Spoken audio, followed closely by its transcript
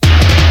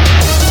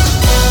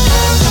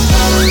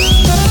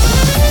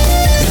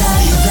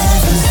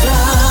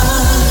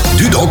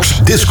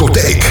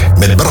discotheek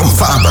met Bram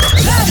Faber.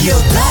 Radio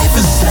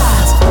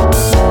Blijvenstraat.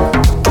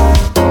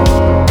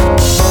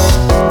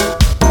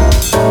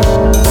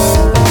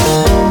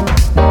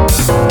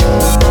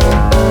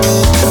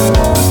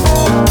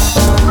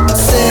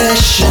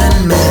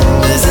 Session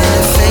members in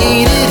a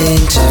faded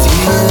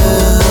interview.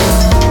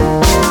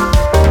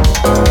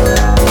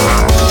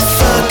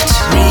 Fucked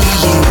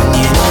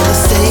reunion on the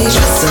stage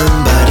with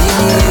somebody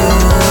new.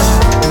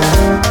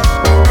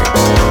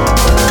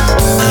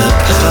 A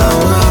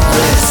power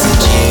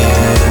residue.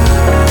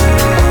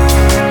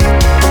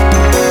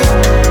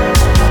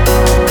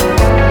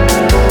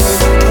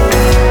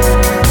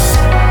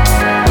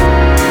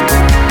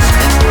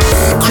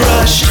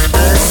 Crush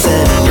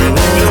assembly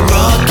when you're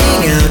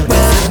rocking out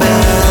with a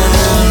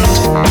band.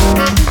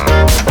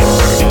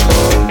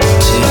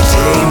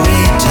 Today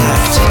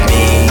redacted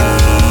me.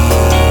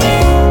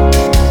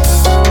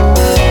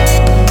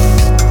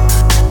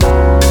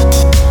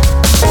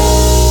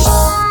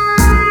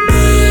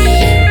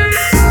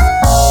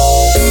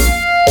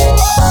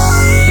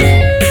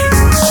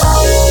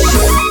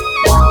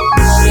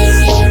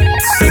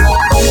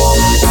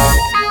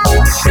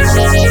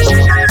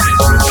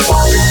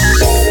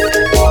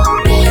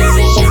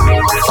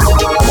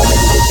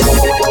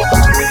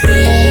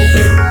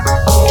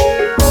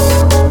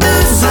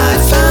 As I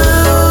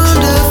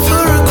found her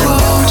for a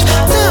quote,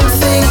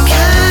 something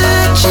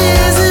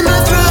catches in my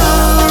throat.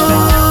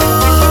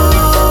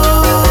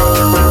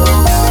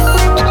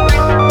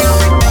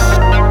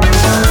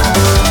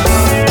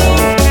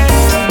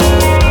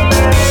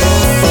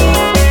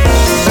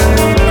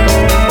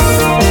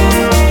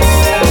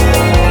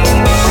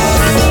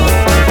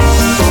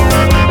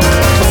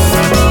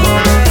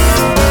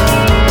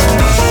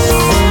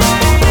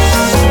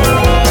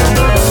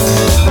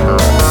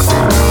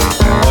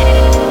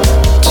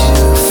 To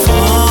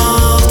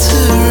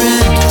falter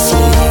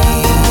endlessly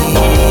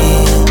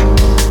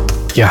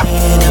Ja,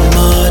 in a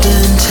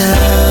modern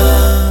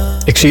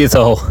town. ik zie het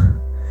al.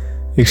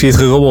 Ik zie het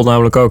gerommel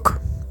namelijk ook.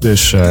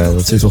 Dus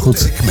dat zit wel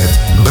goed. Met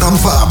Bram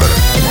Faber.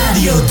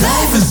 Radio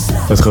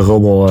Blijvenstraat. Het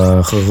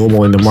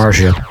gerommel in de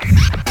marge.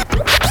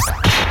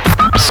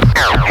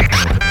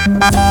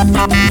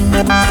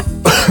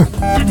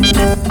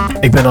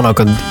 Ik ben dan ook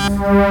een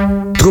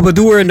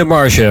troubadour in de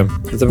marge.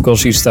 Dat heb ik al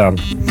zien staan.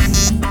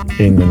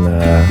 In een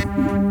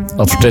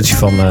advertentie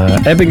van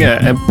Ebbingen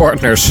en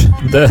Partners.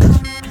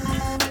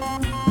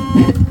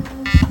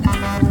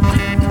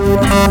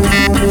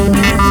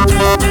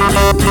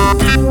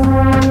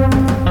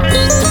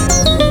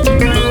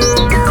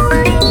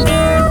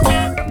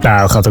 Nou,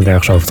 dat gaat ook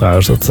nergens over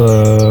trouwens.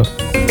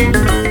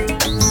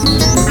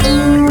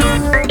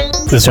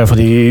 Dat zijn van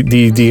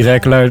die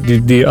rijke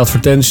die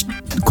advertenties,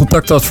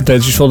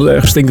 contactadvertenties van de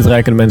stinkend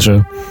rijke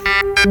mensen.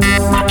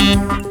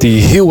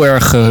 Die heel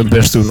erg hun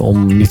best doen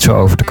om niet zo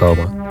over te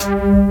komen.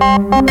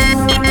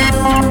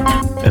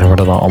 En er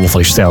worden dan allemaal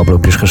van die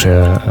stijlbloempjes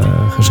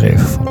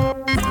geschreven van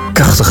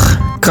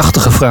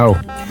krachtige vrouw.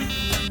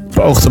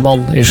 Beoogde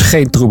man is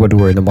geen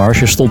troubadour in de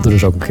marge. Stond er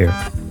dus ook een keer.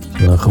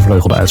 Een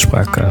gevleugelde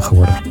uitspraak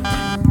geworden.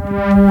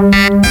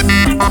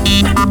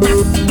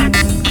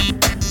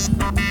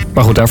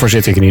 Maar goed, daarvoor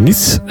zit ik hier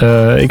niet.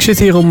 Ik zit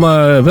hier om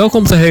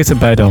welkom te heten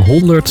bij de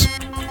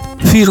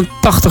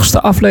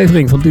 184ste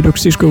aflevering van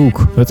Dudok'S Disco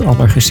Hoek. Het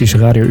anarchistische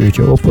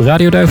radiouurtje op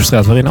Radio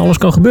Duivenstraat, waarin alles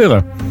kan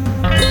gebeuren.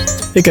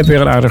 Ik heb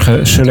weer een aardige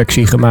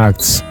selectie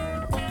gemaakt.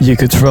 Je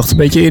kunt verwachten een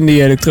beetje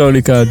indie,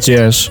 elektronica,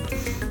 jazz.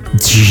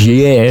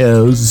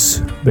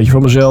 Beetje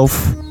van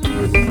mezelf.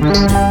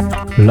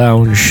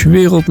 Lounge,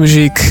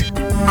 wereldmuziek.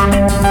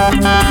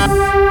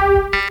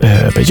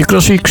 Beetje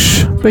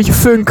klassieks, beetje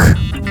funk.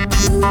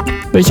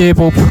 Beetje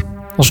hiphop,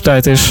 als het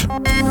tijd is.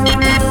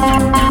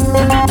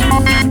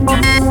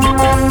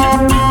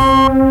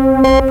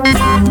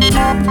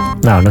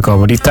 Nou, dan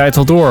komen we die tijd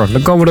wel door.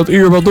 Dan komen we dat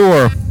uur wel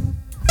door.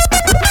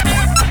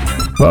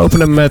 We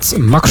openen met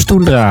Max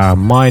Toendra,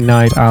 My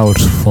Night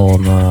Out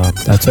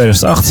uit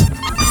 2008.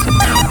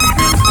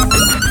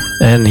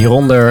 En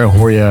hieronder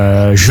hoor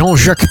je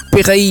Jean-Jacques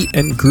Perret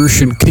en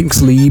Gershon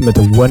Kingsley met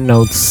de One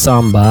Note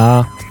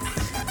Samba.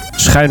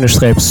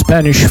 _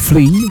 Spanish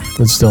Flea.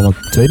 Dat is dan het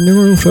tweede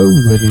nummer of zo.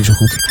 Ik weet niet zo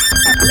goed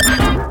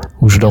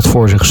hoe ze dat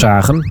voor zich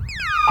zagen.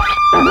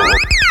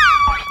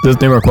 Dit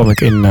nummer kwam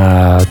ik in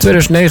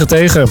 2009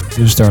 tegen.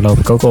 Dus daar loop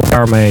ik ook al een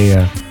paar mee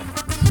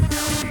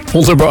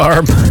onder mijn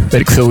arm.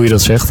 Weet ik veel hoe je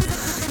dat zegt.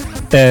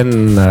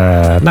 En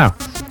nou, op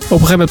een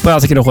gegeven moment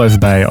praat ik je nog even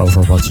bij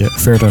over wat je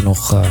verder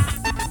nog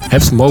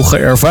hebt mogen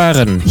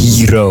ervaren,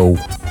 hero.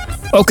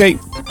 Oké,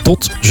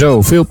 tot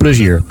zo. Veel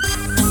plezier.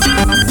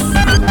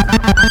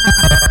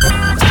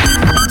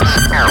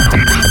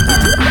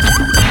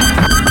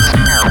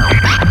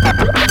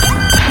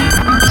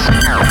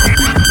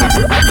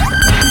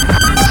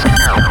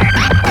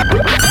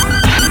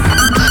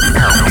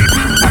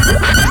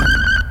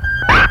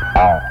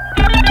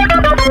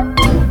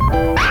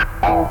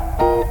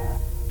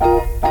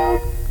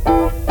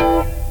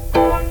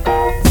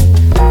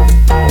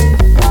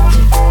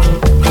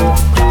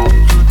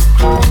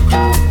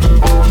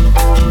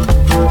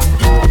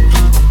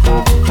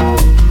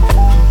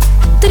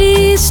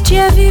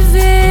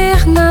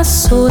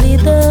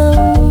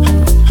 solidão,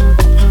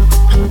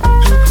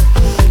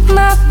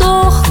 na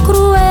dor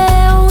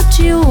cruel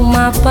de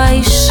uma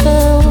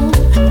paixão.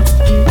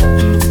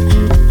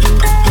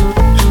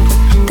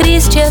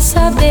 Triste é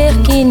saber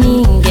que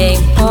ninguém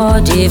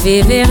pode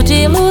viver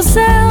de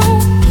ilusão,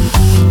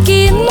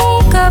 que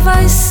nunca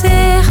vai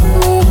ser,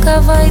 nunca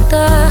vai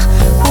dar.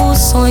 O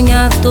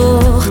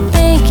sonhador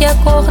tem que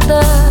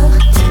acordar.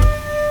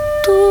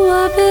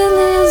 Tua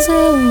beleza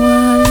é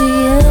um avião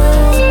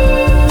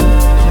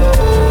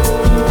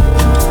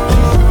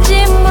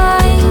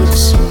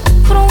demais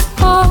pra um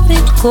pobre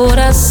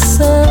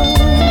coração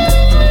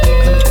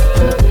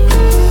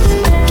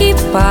que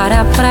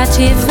para pra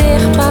te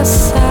ver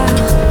passar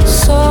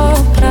só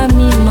pra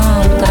me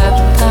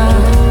maltratar.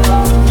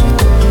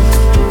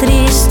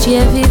 Triste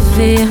é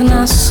viver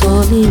na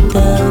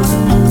solidão.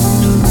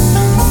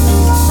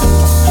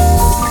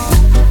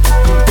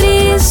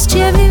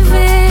 Triste é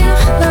viver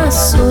na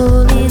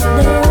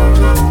solidão,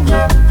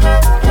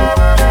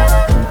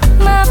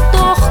 na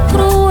dor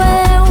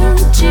cruel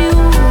de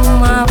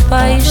uma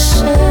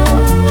paixão.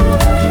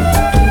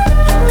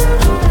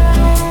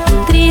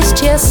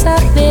 Triste é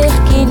saber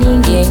que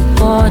ninguém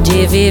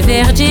pode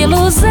viver de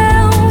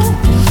ilusão,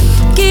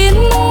 que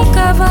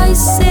nunca vai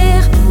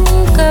ser,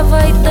 nunca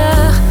vai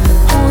dar.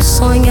 O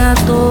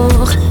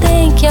sonhador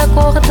tem que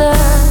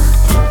acordar.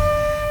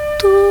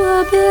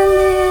 Tua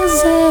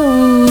beleza é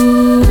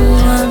um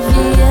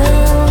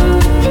avião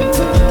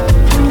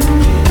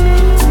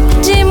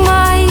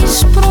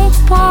demais pra um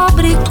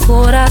pobre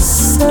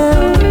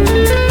coração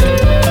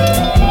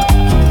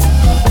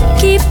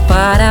que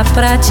para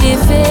pra te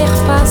ver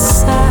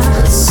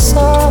passar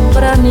só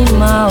pra me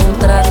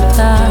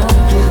maltratar.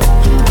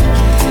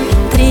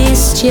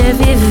 Triste é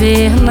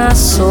viver na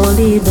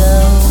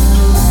solidão.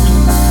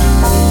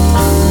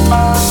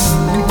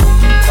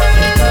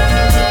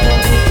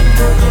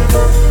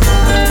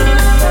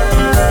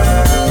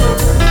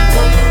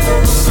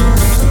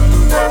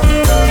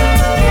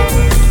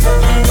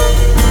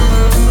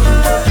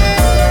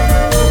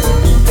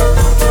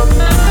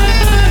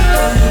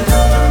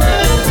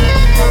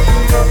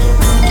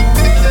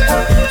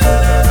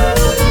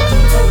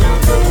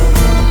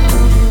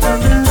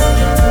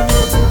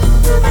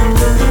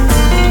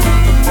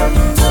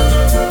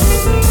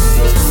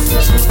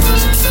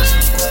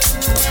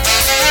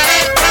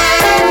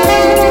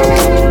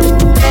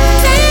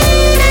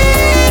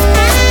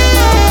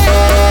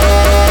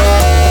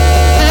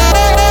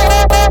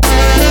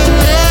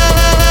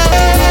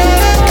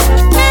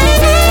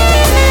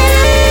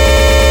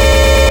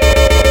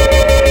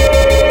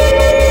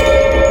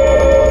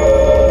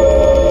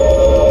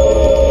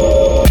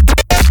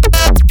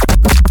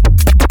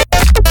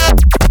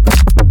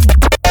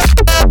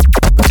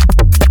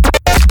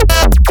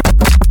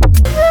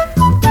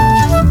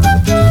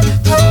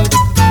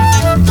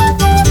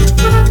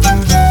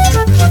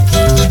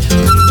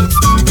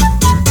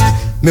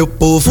 Meu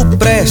povo,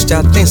 preste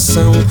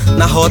atenção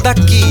na roda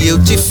que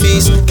eu te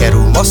fiz. Quero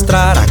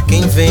mostrar a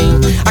quem vem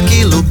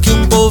aquilo que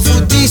o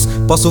povo diz.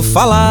 Posso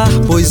falar,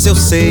 pois eu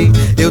sei,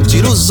 eu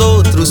tiro os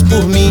outros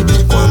por mim.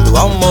 Quando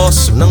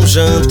almoço não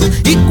janto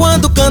e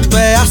quando canto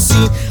é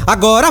assim.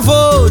 Agora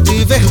vou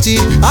divertir,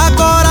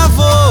 agora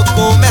vou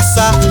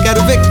começar.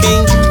 Quero ver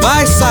quem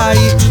vai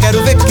sair,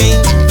 quero ver quem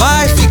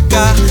vai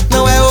ficar.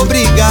 Não é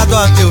obrigado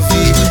a me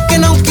ouvir quem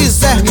não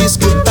quiser me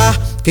escutar.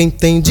 Quem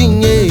tem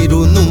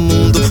dinheiro no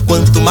mundo,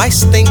 quanto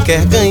mais tem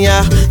quer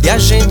ganhar. E a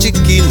gente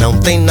que não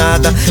tem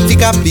nada,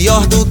 fica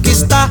pior do que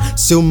está.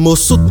 Seu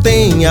moço,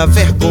 tenha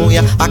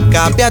vergonha,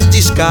 acabe a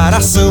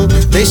descaração.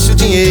 Deixe o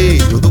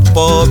dinheiro do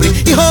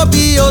pobre e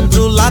roube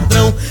outro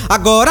ladrão.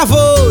 Agora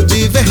vou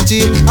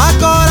divertir,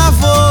 agora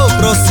vou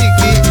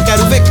prosseguir.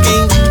 Quero ver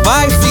quem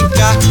vai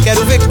ficar,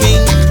 quero ver quem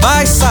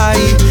vai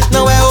sair.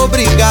 Não é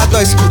obrigado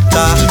a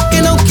escutar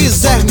quem não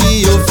quiser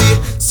me ouvir.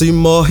 Se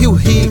morre o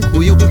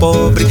rico e o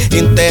pobre,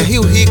 enterre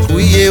o rico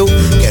e eu.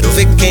 Quero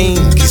ver quem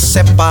que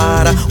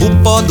separa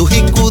o pó do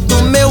rico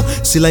do meu.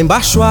 Se lá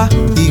embaixo há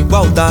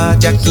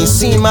igualdade, aqui em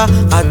cima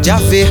há de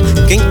haver.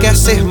 Quem quer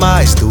ser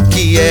mais do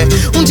que é,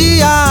 um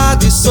dia há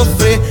de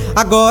sofrer.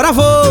 Agora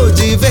vou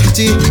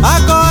divertir,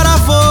 agora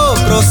vou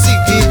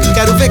prosseguir.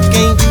 Quero ver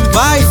quem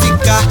vai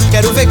ficar,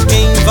 quero ver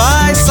quem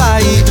vai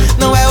sair.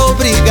 Não é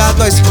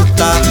obrigado a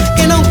escutar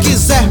quem não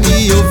quiser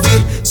me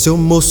ouvir. Seu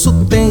moço,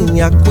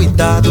 tenha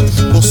cuidado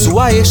com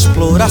sua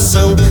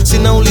exploração. Se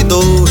não lhe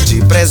dou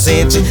de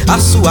presente a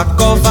sua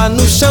cova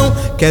no chão.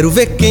 Quero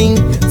ver quem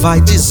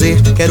vai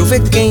dizer, quero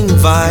ver quem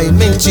vai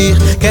mentir.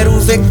 Quero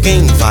ver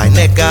quem vai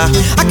negar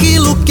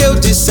aquilo que eu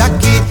disse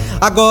aqui.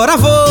 Agora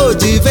vou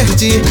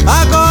divertir,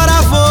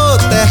 agora vou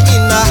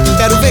terminar.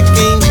 Quero ver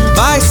quem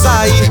vai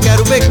sair,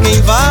 quero ver quem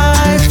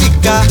vai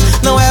ficar.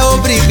 Não é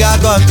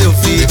obrigado a me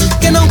ouvir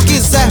quem não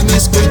quiser me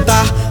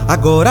escutar.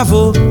 Agora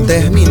vou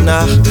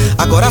terminar,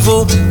 agora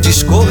vou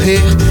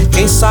discorrer.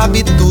 Quem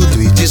sabe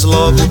tudo e diz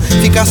logo,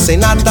 fica sem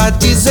nada a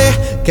dizer.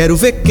 Quero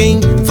ver quem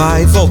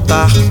vai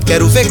voltar,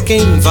 quero ver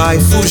quem vai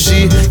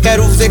fugir,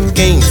 quero ver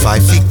quem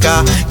vai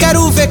ficar,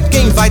 quero ver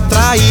quem vai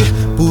trair.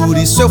 Por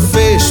isso eu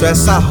fecho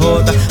essa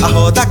roda, a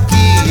roda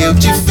que eu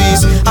te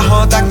fiz, a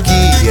roda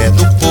que é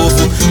do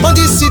povo.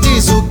 Onde se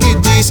diz o que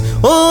diz,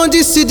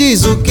 onde se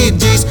diz o que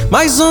diz,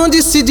 mas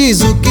onde se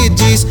diz o que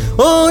diz,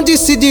 onde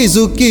se diz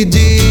o que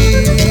diz,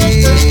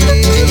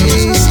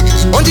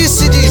 onde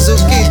se diz o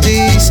que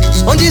diz,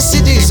 onde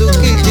se diz o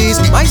que diz,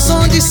 mas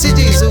onde se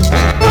diz o que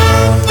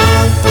diz.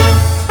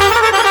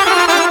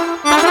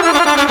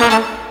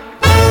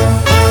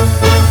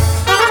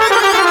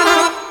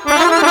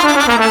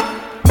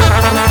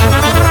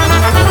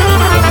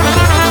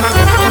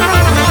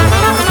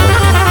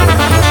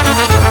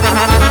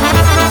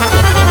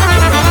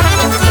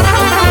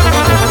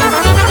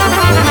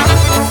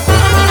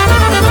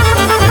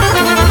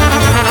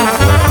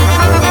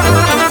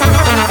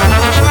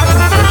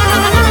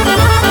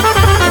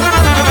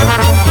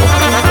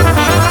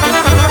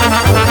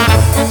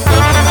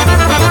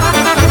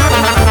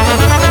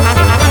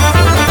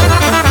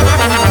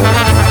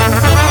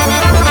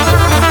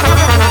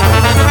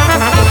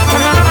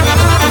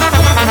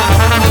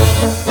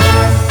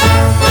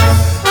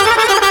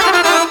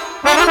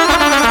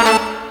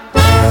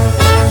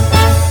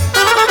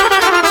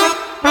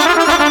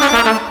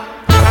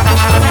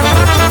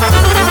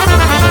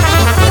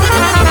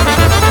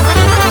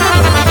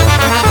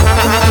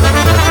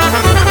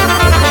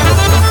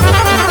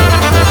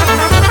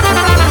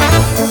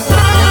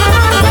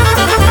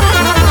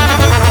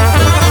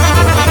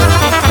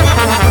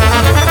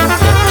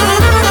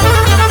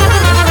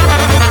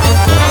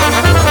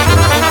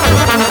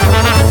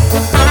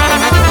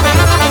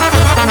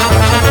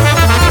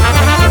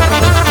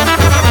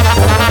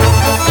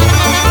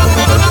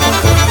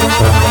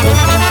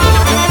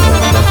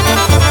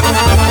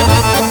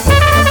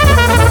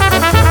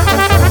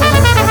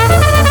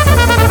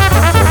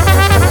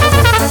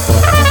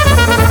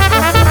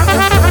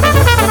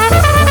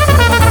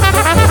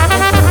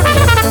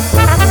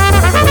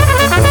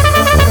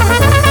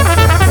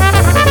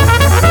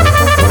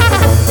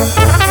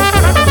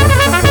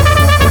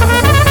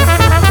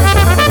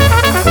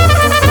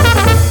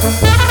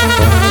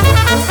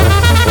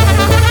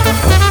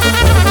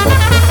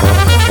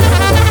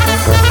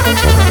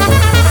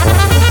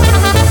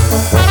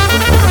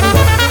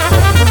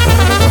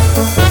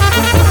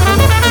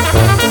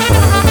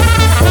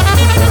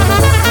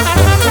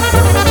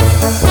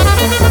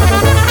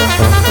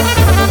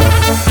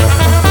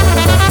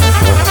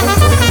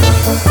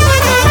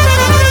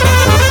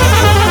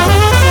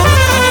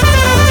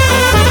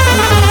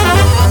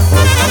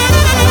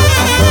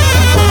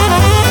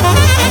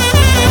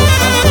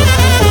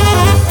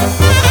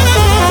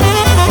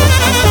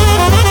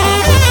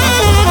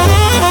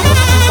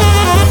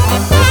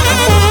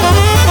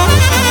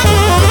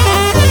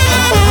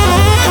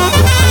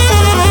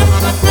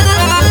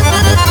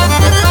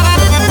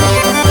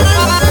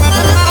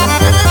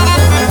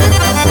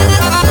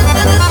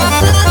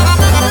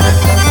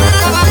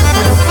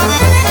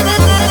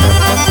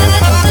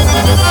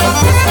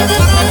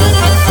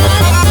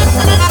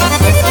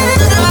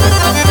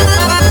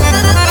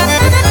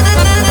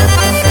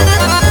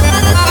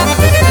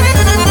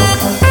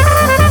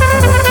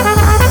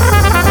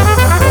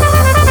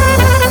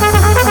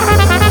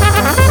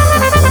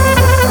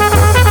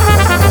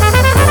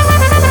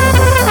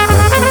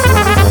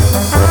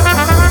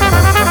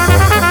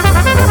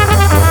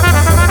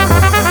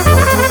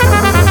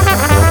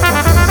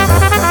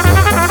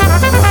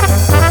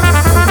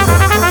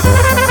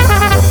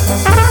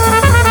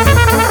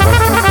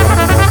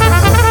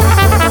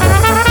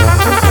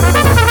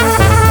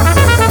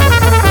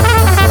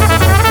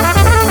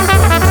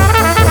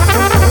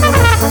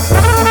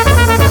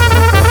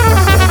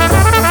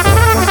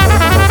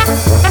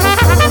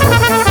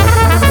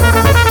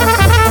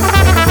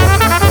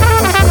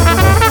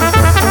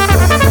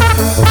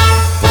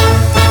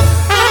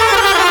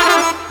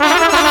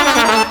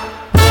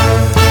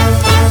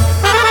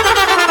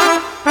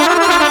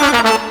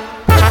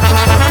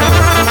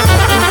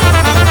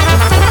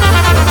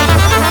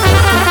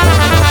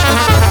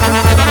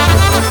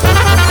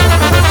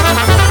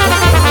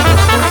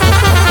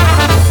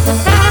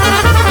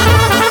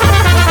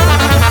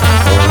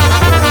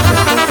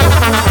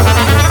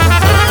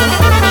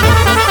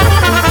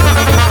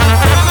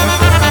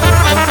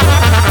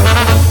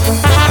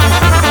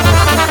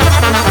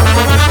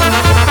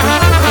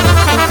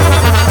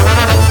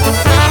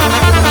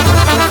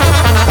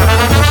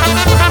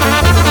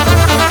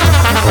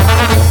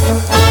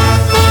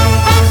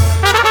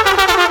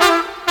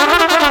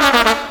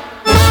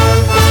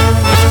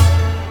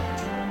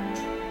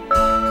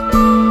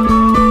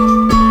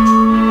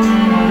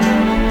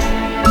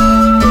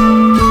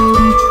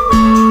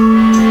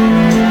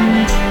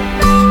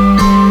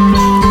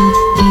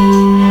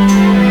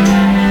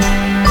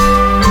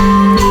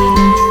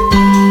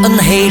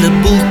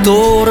 heleboel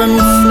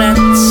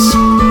torenflats,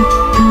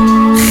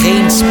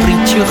 geen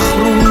sprietje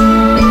groen.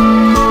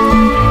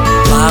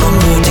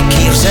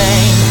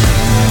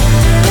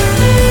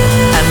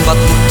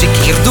 moet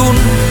ik hier doen?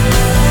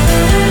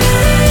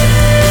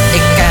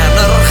 Ik ken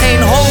er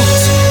geen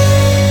hond.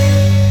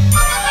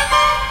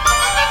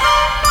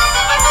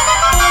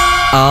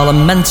 Alle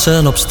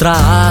mensen op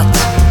straat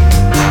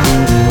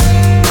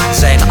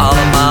zijn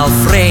allemaal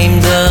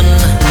vreemden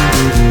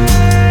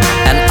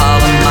en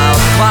allemaal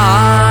kwaad.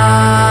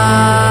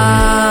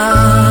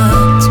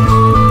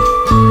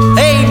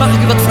 Hé, mag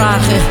ik u wat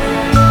vragen?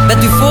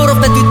 Bent u voor of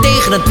bent u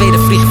tegen een tweede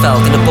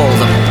vliegveld in de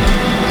polder?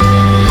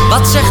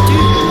 Wat zegt u?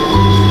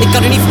 Ik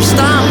kan u niet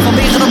verstaan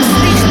vanwege dat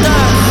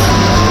vliegtuig.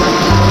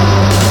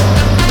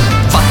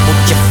 Wat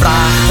moet je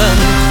vragen?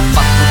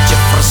 Wat moet je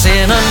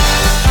verzinnen?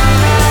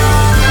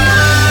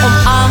 Om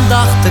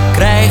aandacht te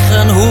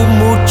krijgen, hoe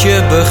moet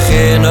je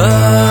beginnen?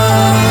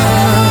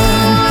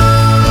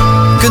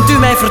 Kunt u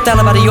mij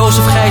vertellen waar de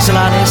Jozef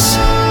Gijzelaar is?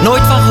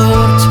 Nooit van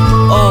gehoord?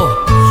 Oh,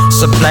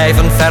 ze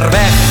blijven ver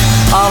weg.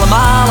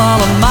 Allemaal,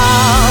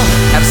 allemaal.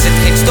 Er zit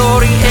geen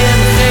story in,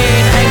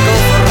 geen enkel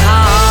verhaal.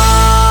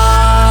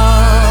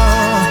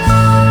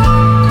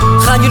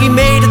 Gaan jullie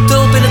mee de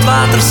tulp in het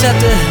water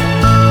zetten?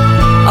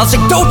 Als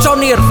ik dood zou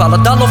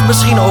neervallen, dan of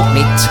misschien ook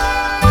niet.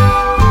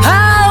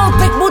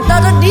 Help, ik moet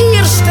naar de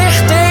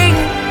dierstichting.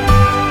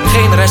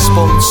 Geen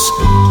respons.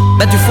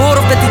 Bent u voor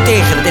of bent u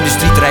tegen het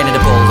industrieterrein in de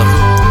polder?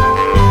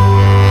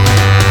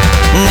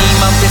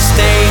 Niemand is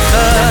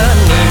tegen,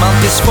 niemand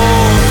is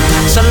voor.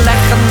 Ze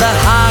leggen de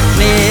haak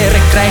neer,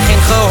 ik krijg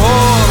geen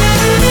gehoor.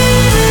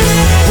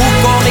 Hoe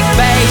kom ik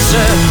bij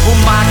ze, hoe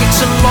maak ik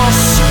ze los?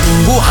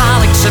 Hoe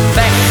haal ik ze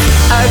weg,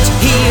 uit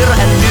hier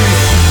en nu?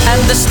 En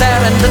de ster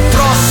en de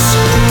tros.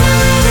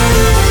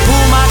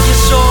 Hoe maak je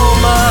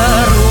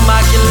zomer, hoe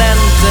maak je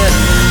lente?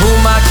 Hoe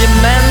maak je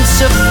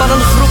mensen van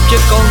een groepje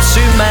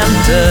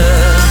consumenten?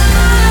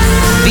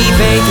 Wie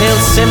weet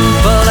heel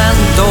simpel en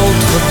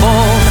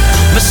doodgewoon.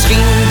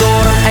 Misschien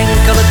door een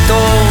enkele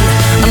toon,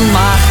 een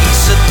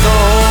magische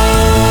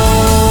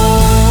toon.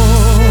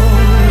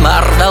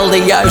 Maar wel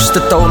de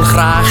juiste toon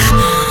graag.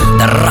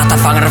 De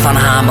rattenvanger van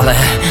Hamelen.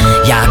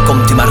 Ja,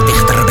 komt u maar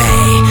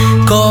dichterbij.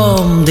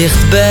 Kom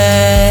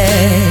dichtbij.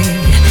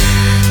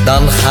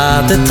 Dan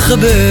gaat het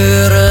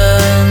gebeuren.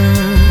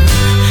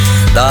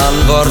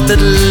 Dan wordt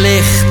het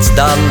licht,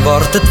 dan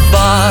wordt het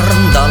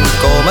warm. Dan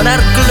komen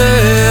er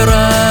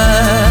kleuren.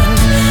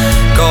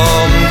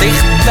 Kom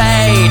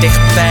dichtbij,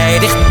 dichtbij,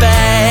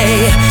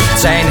 dichtbij. Het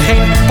zijn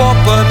geen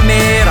poppen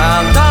meer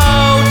aan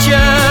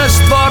touwtjes.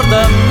 Het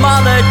worden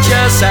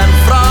mannetjes en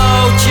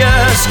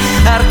vrouwtjes.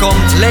 Er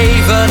komt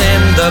leven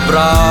in de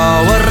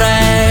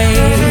brouwerij.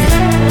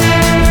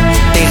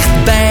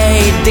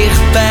 Dichtbij,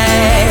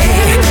 dichtbij,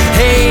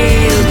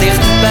 heel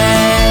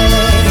dichtbij.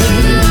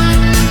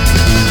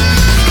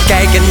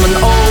 Kijk in mijn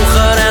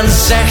ogen en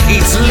zeg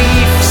iets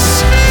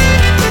liefs.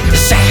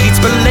 Zeg iets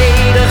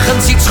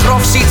beledigends, iets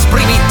grofs, iets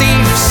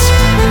primitiefs.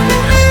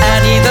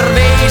 En ieder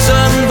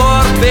wezen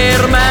wordt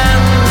weer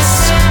mens.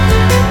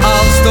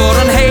 Als door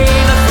een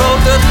hele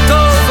grote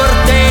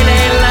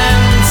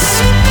tovertelelens.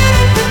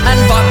 En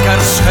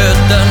wakker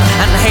schudden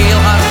en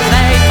heel hard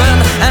knijpen.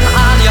 En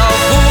aan jou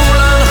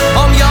voelen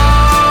om jou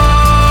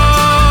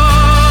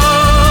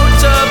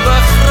te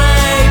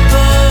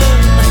begrijpen.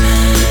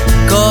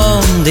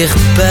 Kom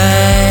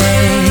dichtbij.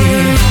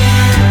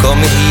 Kom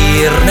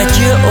hier met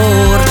je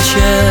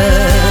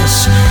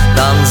oortjes,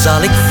 dan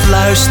zal ik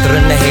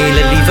fluisteren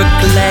hele lieve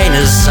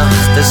kleine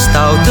zachte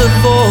stoute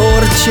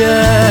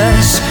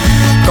woordjes.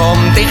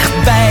 Kom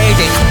dichtbij,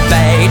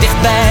 dichtbij,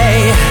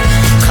 dichtbij.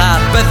 Het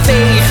gaat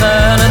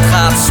bewegen, het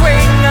gaat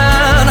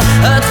swingen,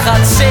 het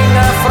gaat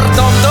zingen,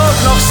 verdomd ook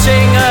nog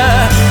zingen.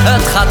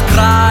 Het gaat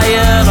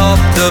kraaien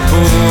op de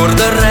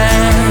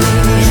boerderij.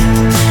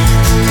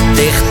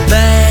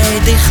 Dichtbij,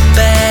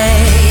 dichtbij,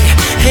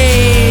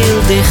 heel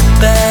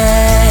dichtbij.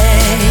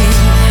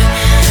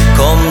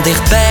 Kom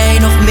dichtbij,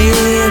 nog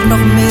meer,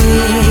 nog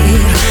meer.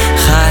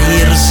 Ga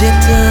hier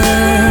zitten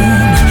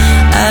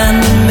en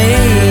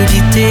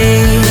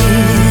mediteer.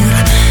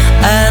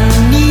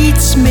 En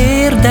niets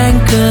meer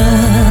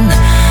denken,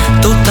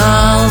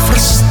 totaal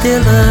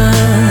verstillen.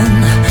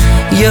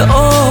 Je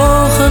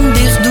ogen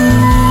dicht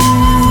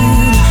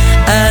doen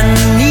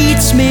en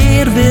niets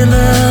meer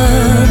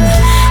willen.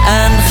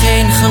 En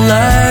geen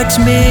geluid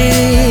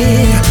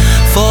meer,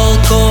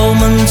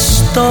 volkomen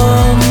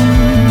stom.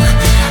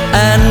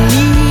 En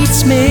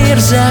niets meer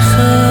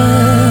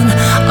zeggen,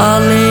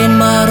 alleen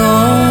maar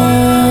om.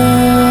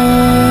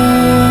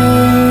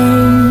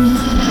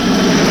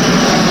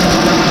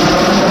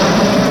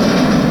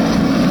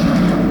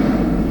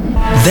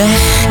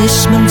 Weg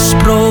is mijn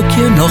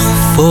sprookje nog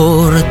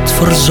voor het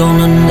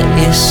verzonnen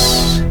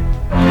is.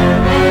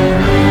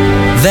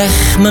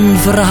 Weg mijn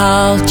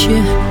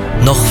verhaaltje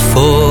nog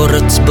voor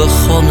het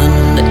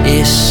begonnen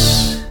is.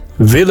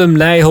 Willem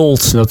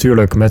Nijholt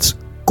natuurlijk met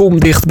Kom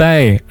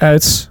dichtbij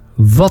uit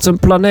Wat een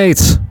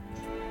planeet.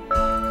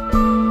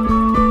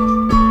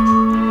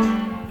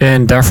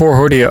 En daarvoor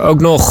hoorde je ook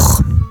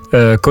nog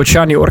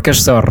Kochani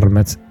Orkestar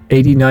met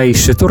Edinai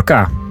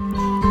Setorka.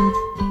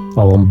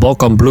 Album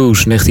Balkan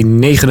Blues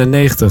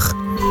 1999.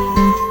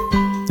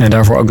 En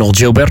daarvoor ook nog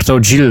Gilberto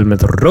Gil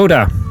met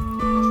Roda.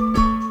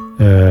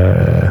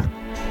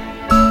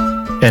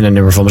 En een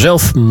nummer van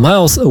mezelf,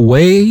 Miles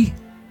Away.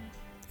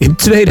 In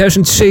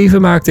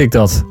 2007 maakte ik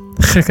dat.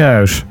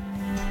 Gekhuis.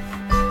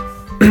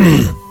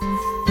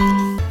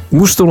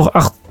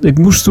 Ik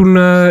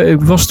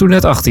was toen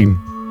net 18.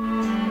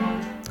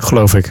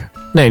 Geloof ik.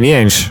 Nee, niet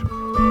eens.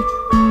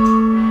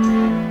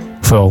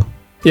 Of wel?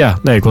 Ja,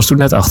 nee, ik was toen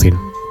net 18.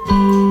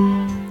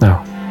 Nou.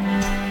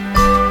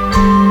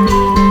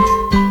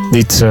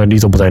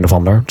 Niet op het een of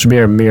ander. Het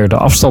is meer de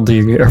afstand die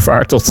ik nu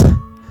ervaar tot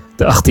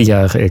de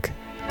 18-jarige ik.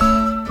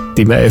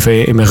 Die me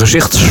even in mijn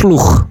gezicht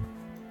sloeg.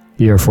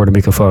 Hier voor de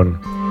microfoon.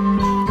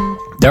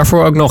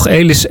 Daarvoor ook nog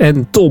Elis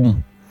en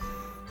Tom.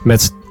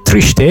 Met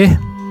Triste.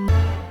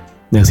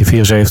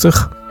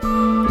 1974.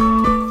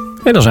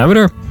 En dan zijn we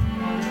er.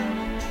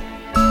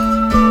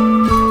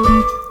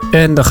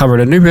 En dan gaan we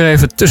er nu weer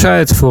even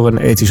tussenuit voor een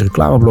ethisch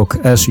reclameblok.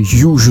 As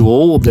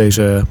usual op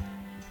deze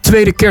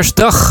tweede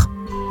kerstdag.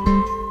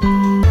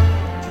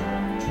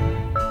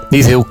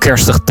 Niet heel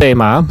kerstig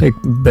thema. Ik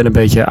ben een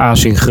beetje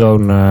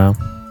asynchroon,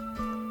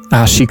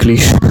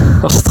 acyclisch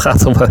als het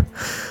gaat om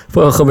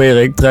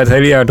programmeren. Ik draai het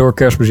hele jaar door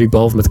kerstmuziek,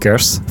 behalve met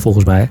kerst,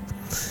 volgens mij.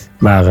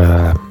 Maar,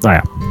 nou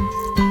ja.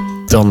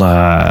 Dan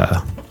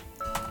een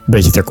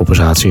beetje ter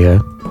compensatie, hè.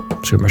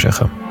 Zullen we maar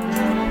zeggen.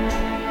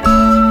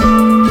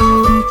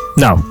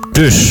 Nou,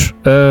 dus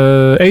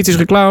ethisch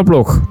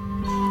reclameblok.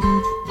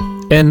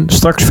 En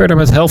straks verder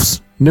met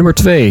helft nummer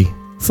 2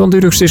 van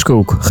Dudok'S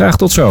Discohoek. Graag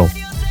tot zo.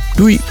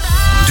 Doei.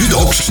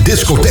 Dudok'S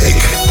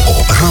discotheek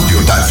op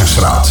Radio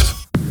Duivenstraat.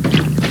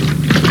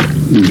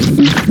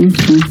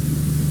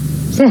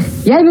 Zeg,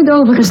 jij bent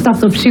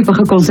overgestapt op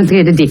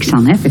supergeconcentreerde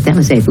Dixan, hè? Vertel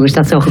eens even, hoe is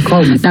dat zo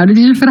gekomen? Nou, dit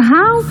is een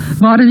verhaal.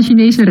 We hadden de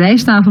Chinese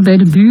rijsttafel bij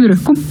de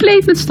buren.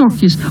 Compleet met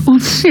stokjes.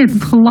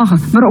 Ontzettend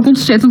gelachen, maar ook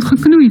ontzettend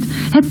geknoeid.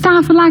 Het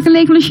tafellaken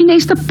leek wel een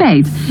Chinees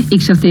tapijt.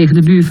 Ik zeg tegen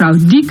de buurvrouw,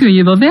 die kun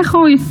je wel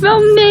weggooien. Wel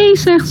nee,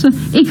 zegt ze.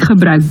 Ik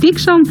gebruik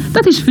Dixan.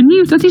 Dat is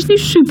vernieuwd, dat is nu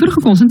super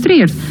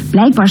geconcentreerd.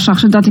 Blijkbaar zag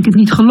ze dat ik het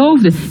niet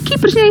geloofde.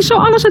 Kiepers ineens zo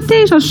alles het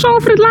theesaus zo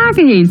over het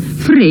laken heen.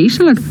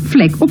 Vreselijk,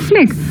 vlek op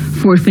vlek.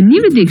 Voor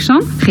vernieuwde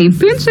Dixan, geen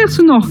punt, zegt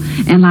ze nog.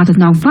 En laat het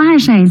nou waar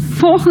zijn.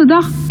 Volgende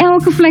dag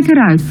elke vlek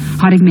eruit.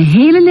 Had ik mijn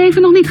hele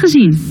leven nog niet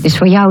gezien. Dus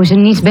voor jou is er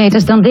niets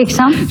beters dan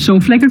Dixan?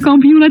 Zo'n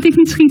vlekkenkampioen laat ik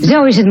niet schieten.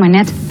 Zo is het maar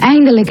net.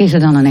 Eindelijk is er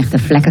dan een echte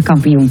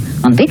vlekkenkampioen.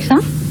 Want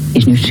Dixan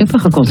is nu super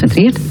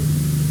geconcentreerd.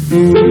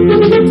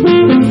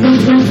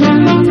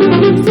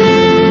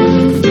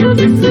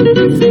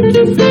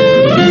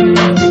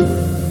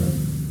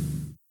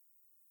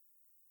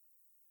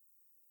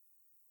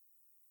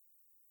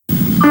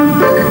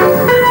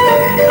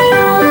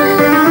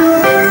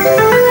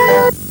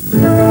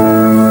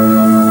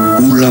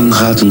 Hoe lang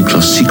gaat een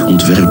klassiek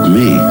ontwerp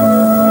mee?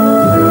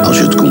 Als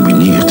je het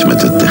combineert met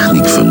de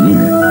techniek van nu.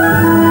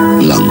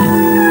 Lang.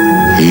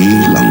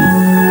 Heel lang.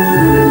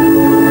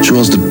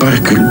 Zoals de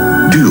Parker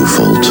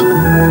Duofold.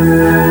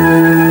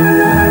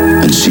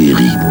 Een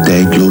serie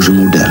tijdloze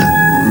modellen.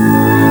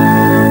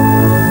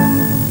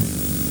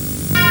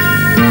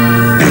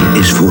 Er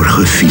is voor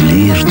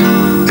gefileerd.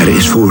 Er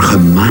is voor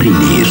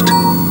gemarineerd.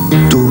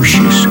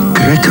 Doosjes,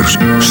 crackers,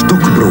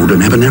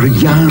 stokbroden hebben er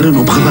jaren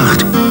op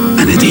gewacht.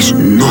 En het is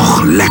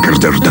nog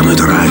lekkerder dan het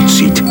eruit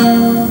ziet.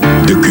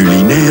 De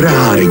culinaire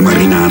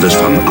haringmarinades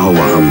van oude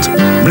hand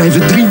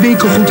blijven 3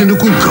 weken goed in de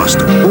koelkast.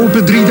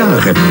 Open 3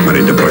 dagen, maar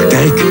in de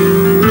praktijk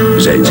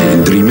zijn ze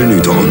in 3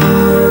 minuten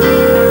op.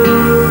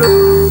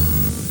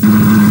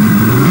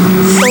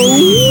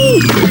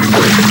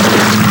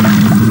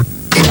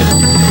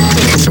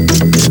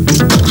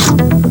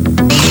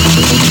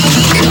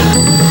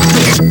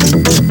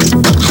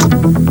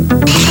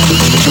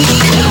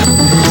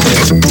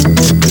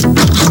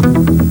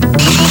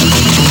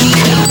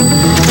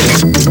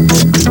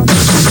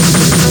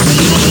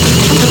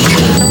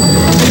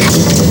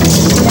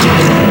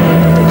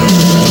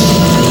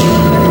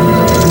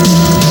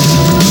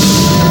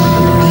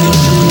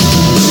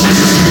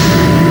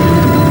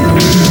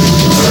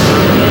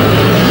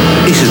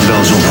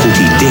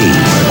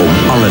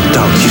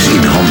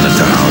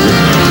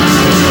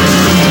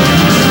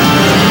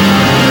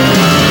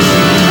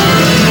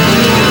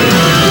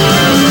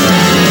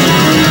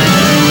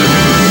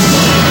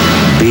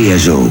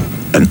 Zo,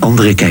 een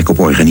andere kijk op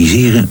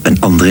organiseren, een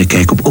andere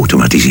kijk op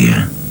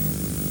automatiseren.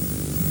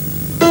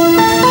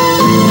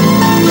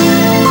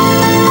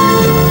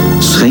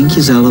 Schenk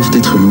jezelf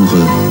dit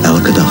genoegen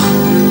elke dag.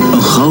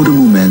 Een gouden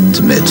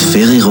moment met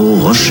Ferrero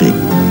Rocher.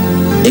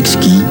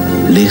 Exquis,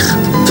 licht,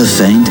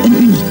 verfijnd en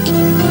uniek.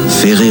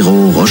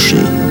 Ferrero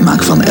Rocher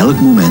maakt van elk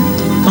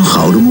moment een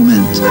gouden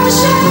moment.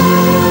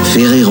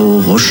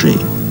 Ferrero Rocher.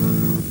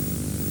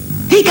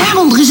 Hé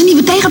Karel, er is een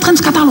nieuwe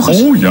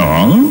Tegentrends-catalogus. Oh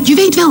ja? Je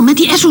weet wel, met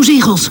die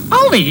SO-zegels.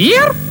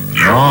 Alweer?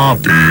 Ja,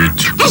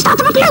 Piet. Er staat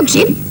er wat leuks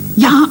in.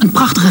 Ja, een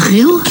prachtige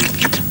grill.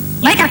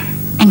 Lekker.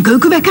 En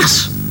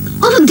keukenwekkers.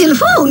 Of een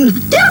telefoon.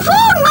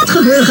 Telefoon, wat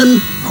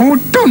geheugen. Hoe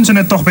doen ze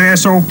het toch bij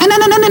SO? En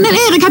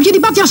Erik, heb je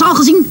die badjas al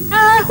gezien?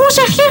 Hoe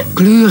zeg je?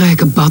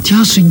 Kleurrijke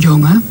badjassen,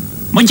 jongen.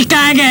 Moet je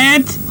kijken,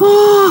 het.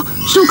 Oh,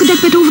 zulke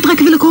dekbed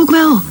overtrekken wil ik ook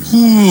wel.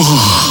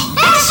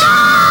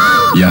 SO!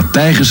 Ja,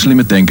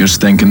 tijgerslimme tankers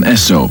tanken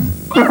Esso.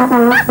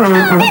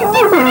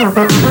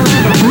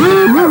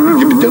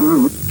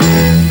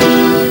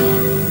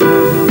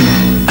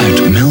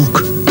 Uit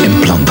melk en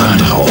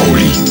plantaardige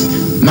olie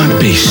maakt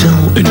B-cel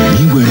een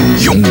nieuwe,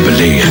 jong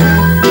belegen.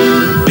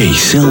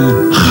 B-cel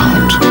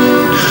goud.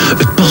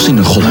 Het past in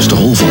een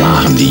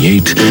cholesterolverlagend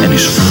dieet en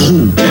is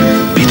vol en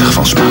pittig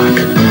van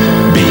smaak.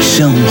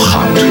 B-cel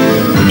goud.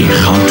 In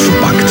goud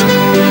verpakt.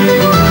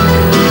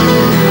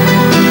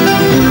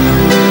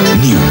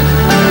 Nieuw.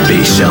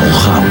 B-cel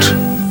goud.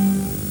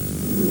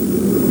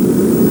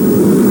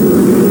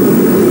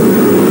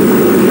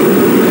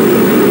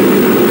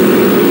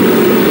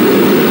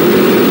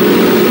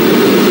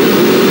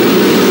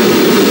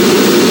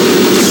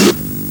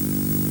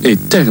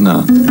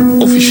 Eterna,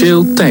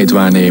 officieel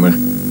tijdwaarnemer.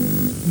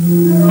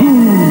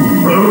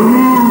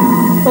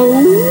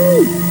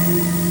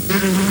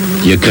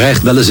 Je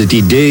krijgt wel eens het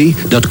idee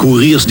dat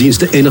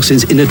couriersdiensten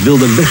enigszins in het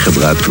wilde weg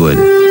gebruikt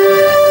worden.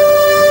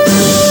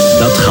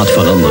 Dat gaat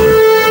veranderen.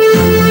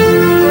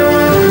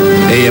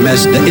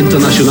 EMS, de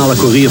internationale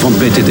courier van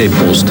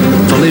PTT Post,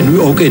 verleent nu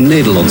ook in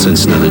Nederland zijn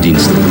snelle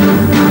diensten.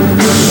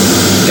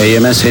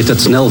 EMS heeft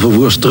het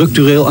snelvervoer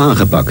structureel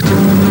aangepakt.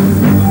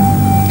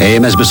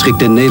 EMS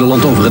beschikt in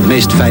Nederland over het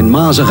meest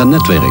fijnmazige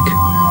netwerk.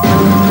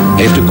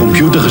 Heeft een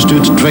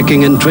computergestuurd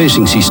tracking- en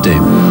tracing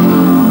systeem.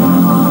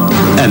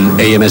 En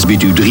EMS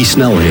biedt u 3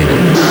 snelheden.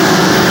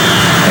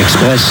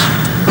 Express,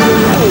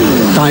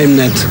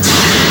 TimeNet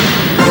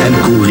en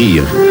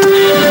Courier.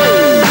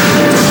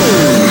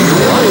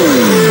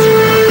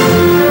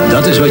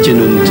 Dat is wat je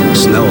noemt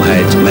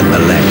snelheid met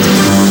beleid.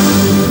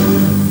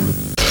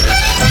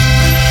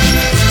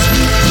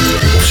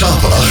 Op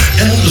zaterdag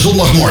en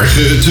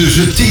zondagmorgen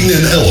tussen 10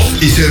 en 11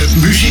 is er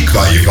muziek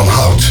waar je van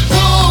houdt.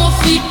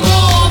 Koffie,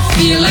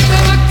 koffie, lekker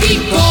bakkie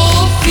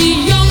koffie.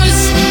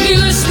 Jongens, die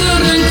lusten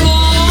een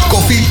koffie.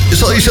 Koffie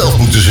zal je zelf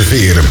moeten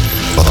serveren,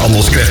 want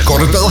anders krijgt Cor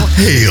het wel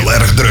heel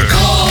erg druk.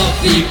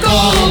 Koffie,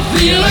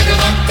 koffie, lekker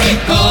bakkie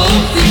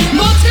koffie.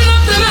 Wat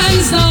knapt de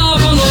mens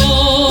daarvan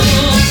op?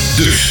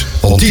 Dus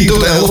van 10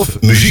 tot 11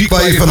 muziek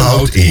waar je van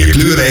houdt in je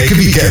kleurrijke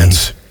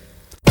weekend.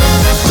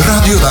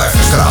 Radio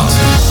Duivenstraat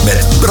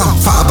met Bram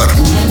Faber.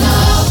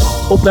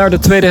 Op naar de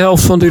tweede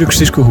helft van Dudok'S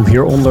Disco Hoek.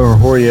 Hieronder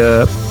hoor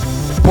je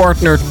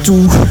Partner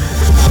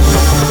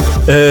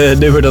 2.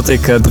 Nummer dat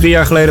ik 3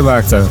 jaar geleden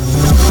maakte.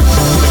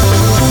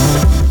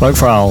 Leuk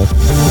verhaal.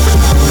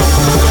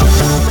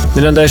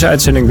 En aan deze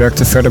uitzending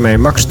werkte verder mee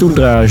Max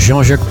Toendra,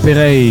 Jean-Jacques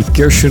Perret,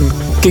 Kirsten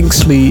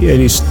Kingsley,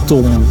 Elis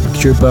Tom,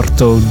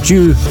 Gilberto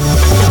Gil,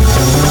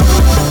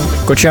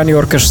 Cocciani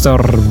Orchestra,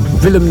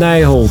 Willem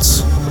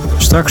Nijholt.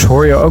 Straks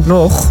hoor je ook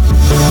nog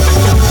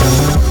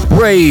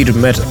Raid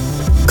met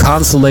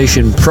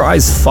Constellation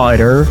Prize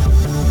Fighter.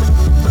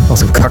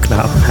 Wat een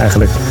kaknaam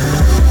eigenlijk.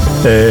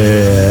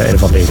 Een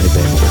of andere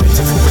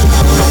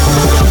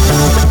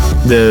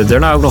beetje.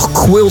 Daarna ook nog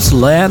Quilt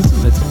Land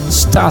met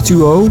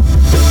Statuo.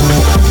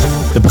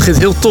 Het begint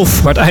heel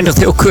tof, maar het eindigt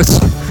heel kut.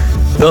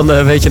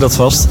 Dan weet je dat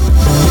vast.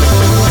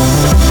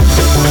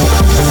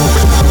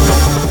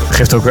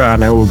 Geeft ook weer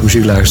aan hoe ik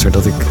muziek luister.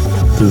 Dat ik,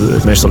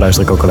 meestal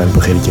luister ik ook alleen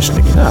beginnetjes. En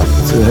denk je, nou,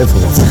 dat heeft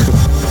wel wat.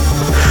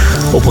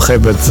 Op een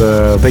gegeven moment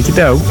een beetje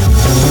down.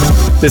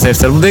 Dit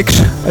heeft helemaal niks.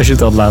 Als je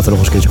het dan later nog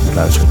eens een keertje goed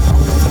luistert.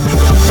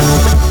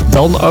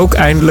 Dan ook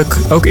eindelijk,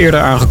 ook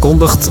eerder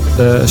aangekondigd,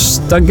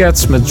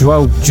 Dudok'S met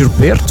João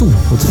Gilberto.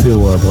 Wat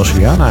veel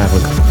Brazilianen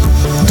eigenlijk.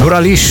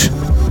 Doralice,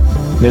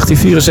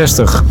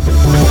 1964.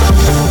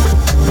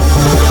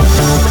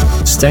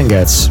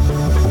 Dudok'S.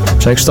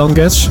 Zei ik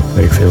Dudok'S?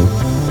 Weet ik veel.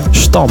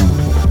 Stan.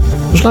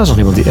 Er was laatst nog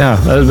iemand die... Ja,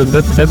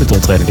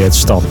 badmintontrainer die heet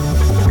Stan.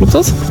 Klopt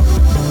dat?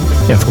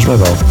 Ja, volgens mij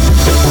wel.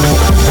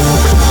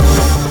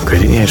 Ik weet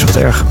het niet eens wat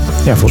erg.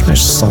 Ja, volgens mij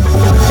is het Stan.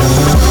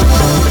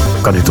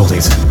 Kan nu toch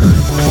niet.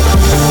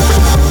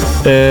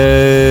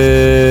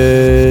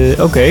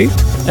 Oké.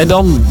 En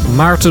dan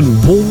Maarten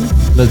Bon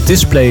met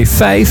Display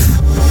 5.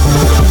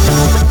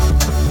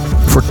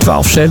 Voor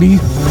 12 Sally. Een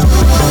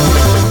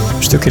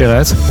stukje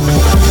eruit.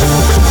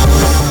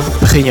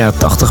 Begin jaren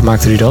 80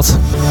 maakte hij dat.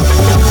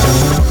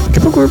 Ik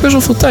heb ook weer best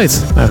wel veel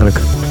tijd eigenlijk.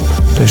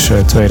 Deze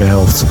tweede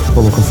helft,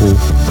 voor mijn gevoel.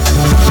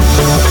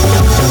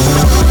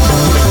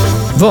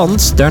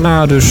 Want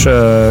daarna dus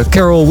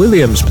Carol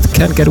Williams met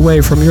Can't Get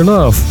Away From Your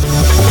Love.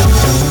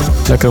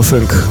 Lekkere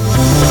funk.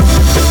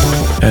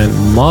 En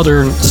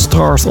Modern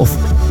Stars of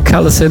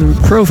Calatin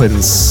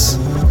Province.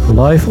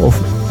 Life of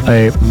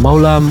a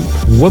Maulam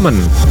Woman.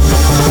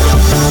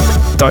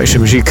 Thaise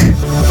muziek.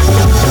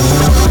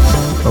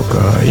 Ook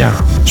ja,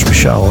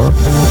 speciaal hoor.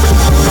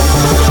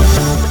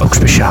 Ook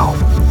speciaal.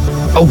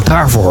 Ook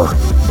daarvoor.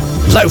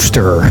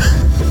 Luister.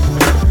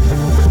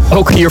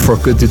 Ook hiervoor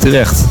kunt u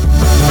terecht.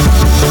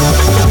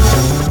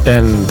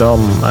 En dan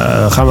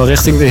gaan we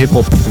richting de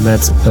hip-hop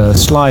met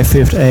Sly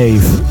Fifth Ave,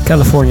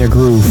 California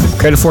Groove,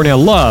 California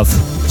Love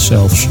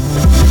zelfs.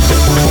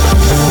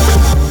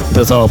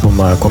 Dat album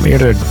kwam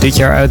eerder dit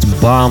jaar uit,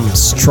 Bram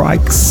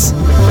Strikes.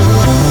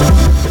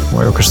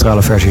 Mooie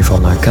orkestrale versie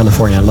van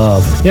California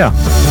Love. Ja.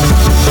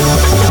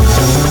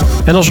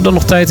 En als er dan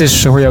nog tijd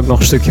is, hoor je ook nog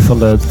een stukje van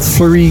de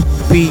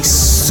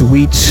 3-piece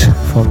suite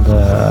van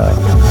de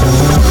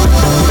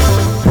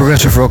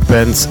progressive rock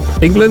band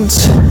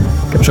England.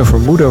 Ik heb zo'n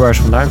vermoeden waar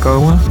ze vandaan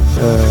komen.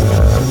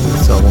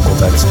 Het is allemaal altijd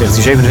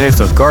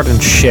 1977,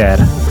 Garden Shed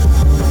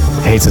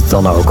heet het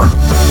dan ook.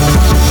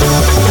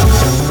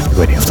 Ik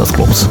weet niet of dat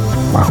klopt,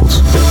 maar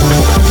goed.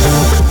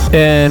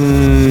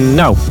 En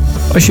nou,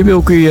 als je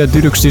wil kun je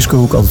Dudok'S Disco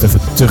Hoek altijd even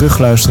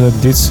terugluisteren.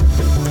 Dit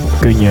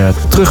kun je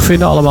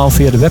terugvinden allemaal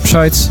via de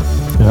website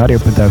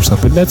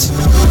radio.duivenstraat.net.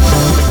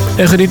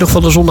 En geniet nog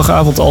van de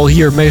zondagavond al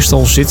hier.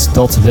 Meestal zit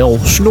dat wel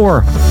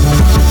snor,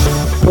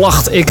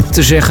 placht ik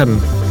te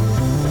zeggen.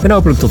 En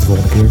hopelijk tot de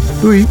volgende keer.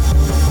 Doei!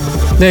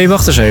 Nee,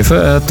 wacht eens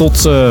even.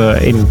 Tot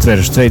in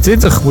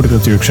 2022 moet ik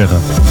natuurlijk zeggen.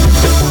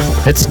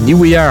 Het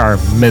nieuwe jaar,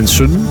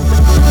 mensen.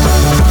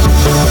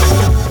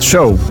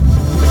 Zo.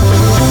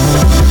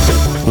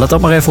 Laat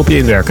dat maar even op je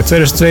inwerken.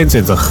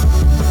 2022.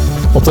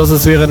 Opdat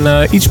het weer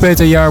een iets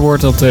beter jaar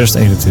wordt dan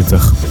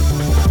 2021.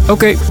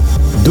 Oké,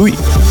 doei!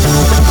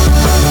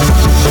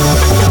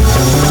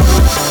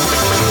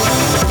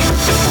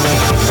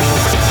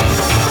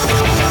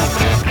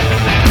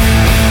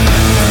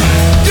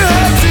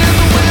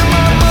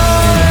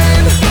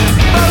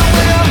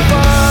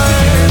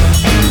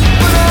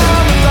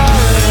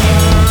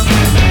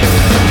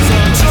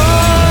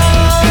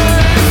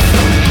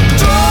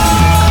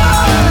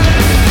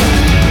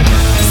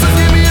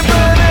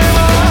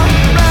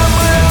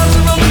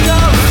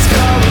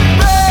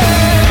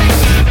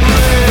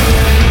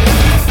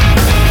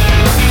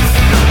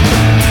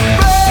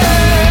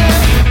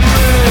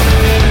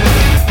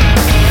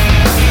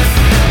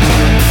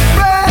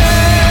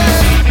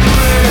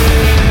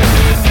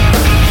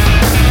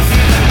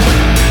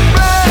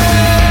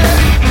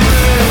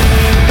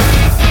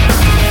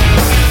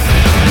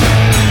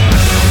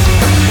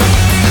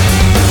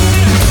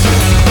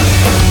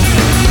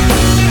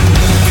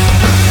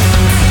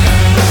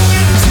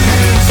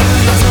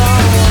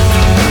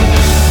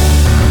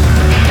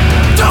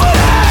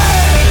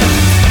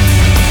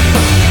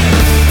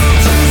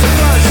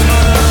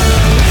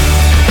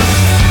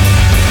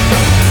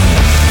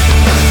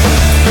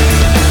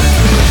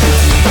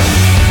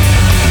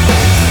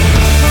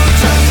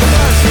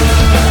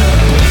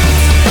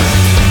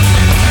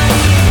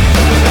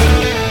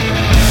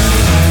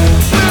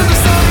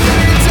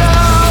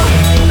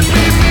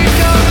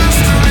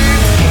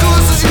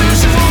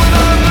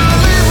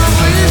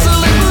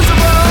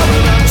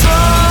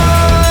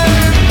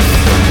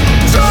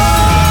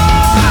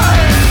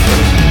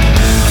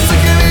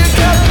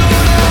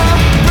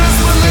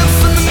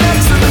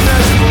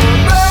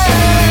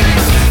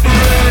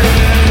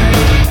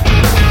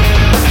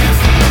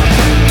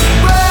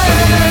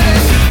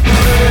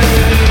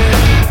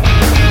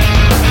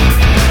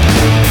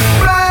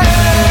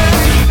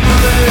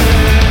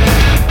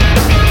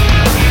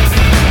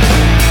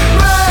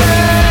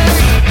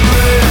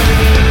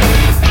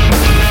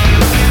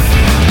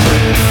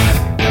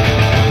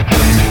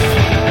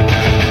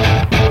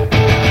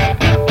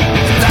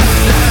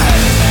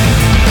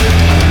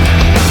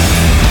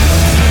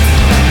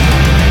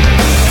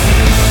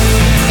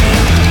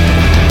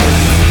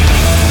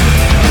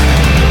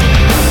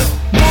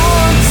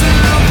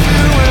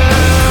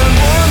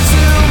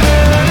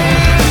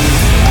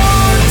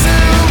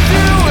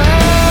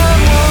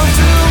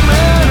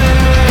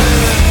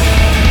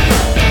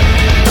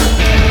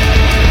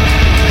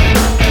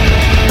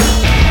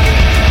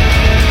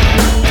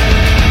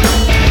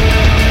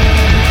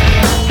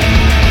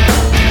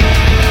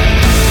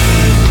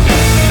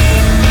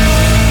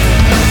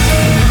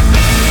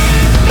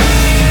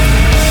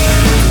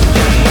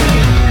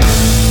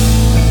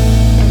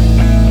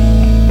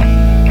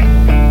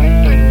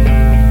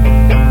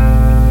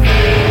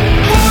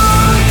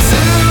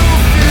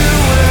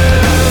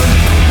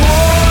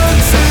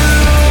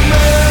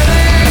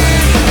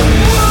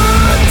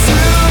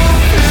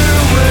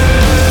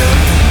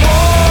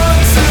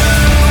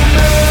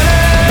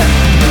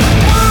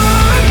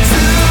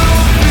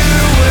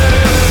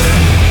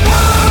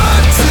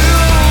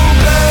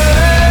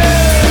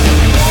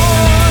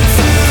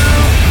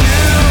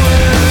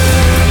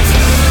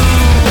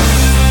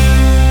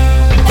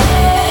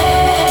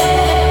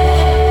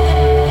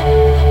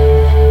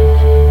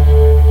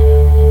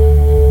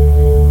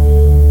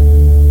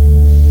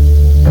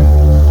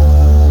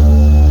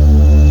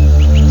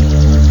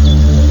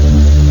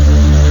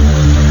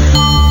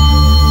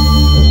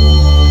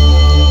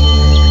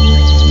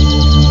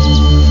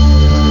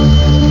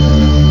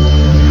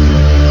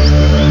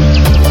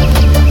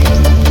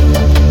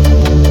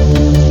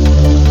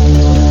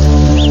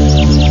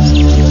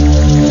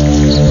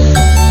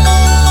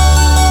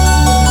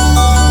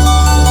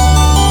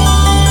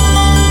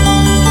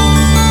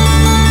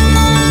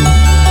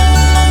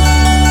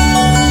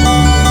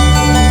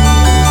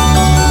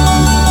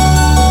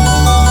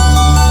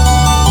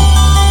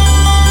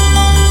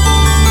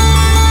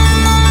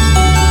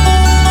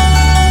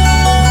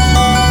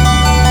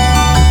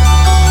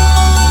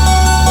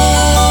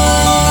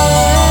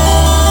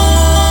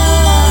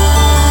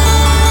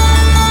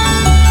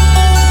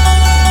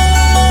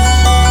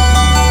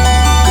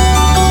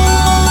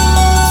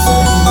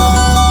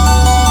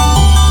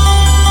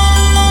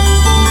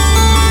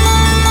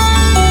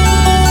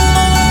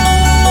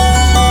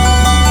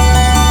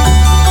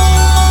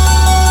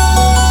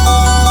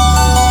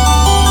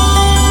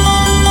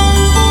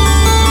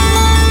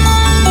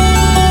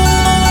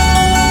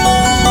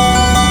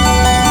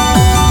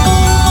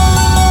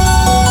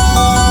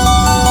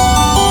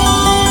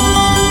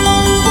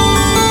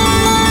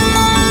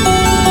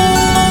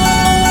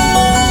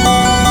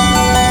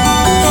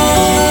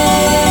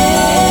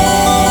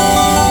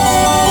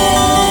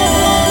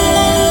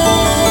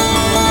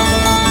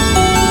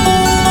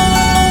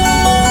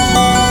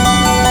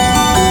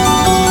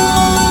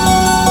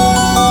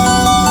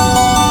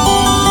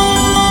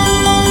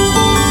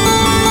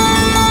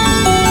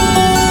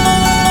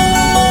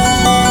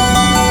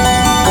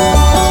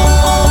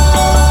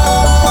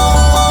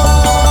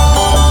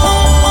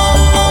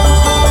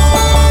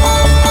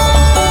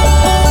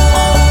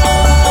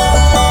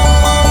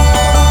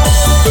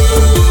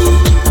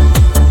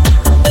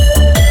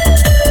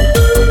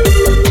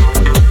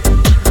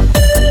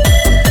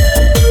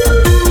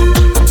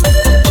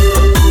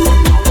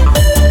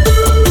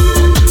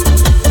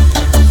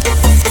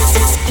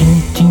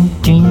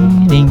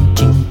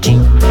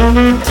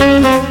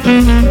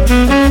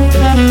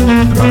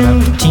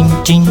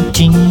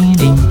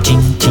 tim, tim,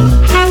 tim.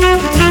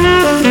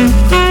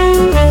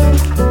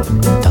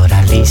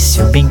 Doralice,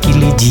 eu bem que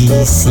lhe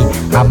disse,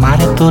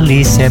 amar é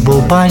tolice, é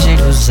bobagem, é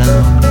ilusão.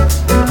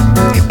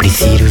 Eu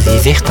prefiro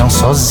viver tão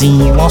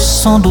sozinho ao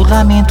som do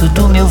lamento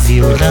do meu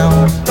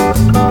violão.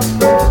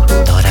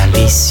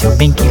 Doralice, eu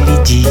bem que lhe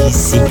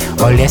disse,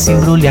 olha essa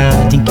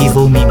embrulhada em que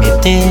vou me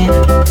meter.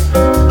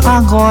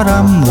 Agora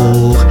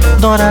amor,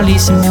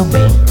 Doralice meu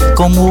bem,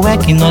 como é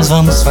que nós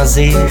vamos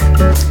fazer?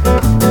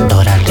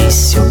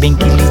 Doralice, eu bem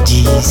que lhe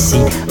disse,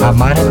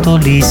 amar é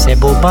tolice, é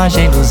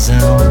bobagem, é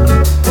ilusão.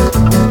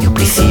 Eu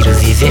prefiro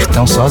viver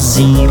tão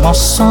sozinho ao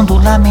som do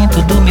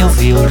lamento do meu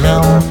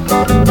violão.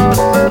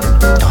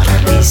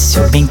 Doralice,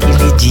 eu bem que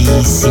lhe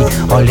disse,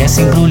 olha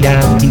essa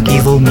embrulhada em que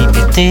vou me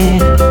meter.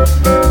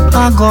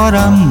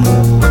 Agora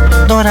amor,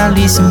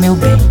 Doralice meu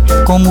bem,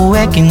 como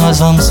é que nós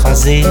vamos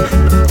fazer?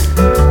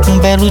 Um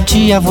belo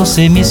dia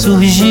você me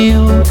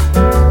surgiu,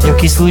 eu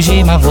quis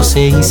fugir mas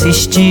você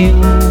insistiu.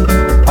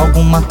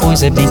 Alguma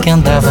coisa bem que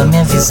andava me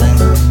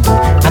avisando,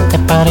 até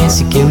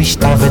parece que eu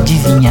estava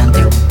adivinhando.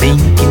 Eu bem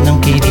que não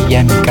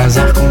queria me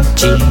casar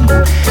contigo,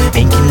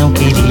 bem que não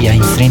queria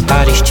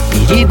enfrentar este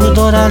perigo,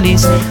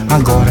 Doralice.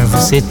 Agora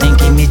você tem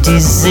que me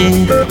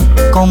dizer,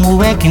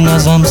 como é que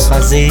nós vamos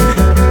fazer?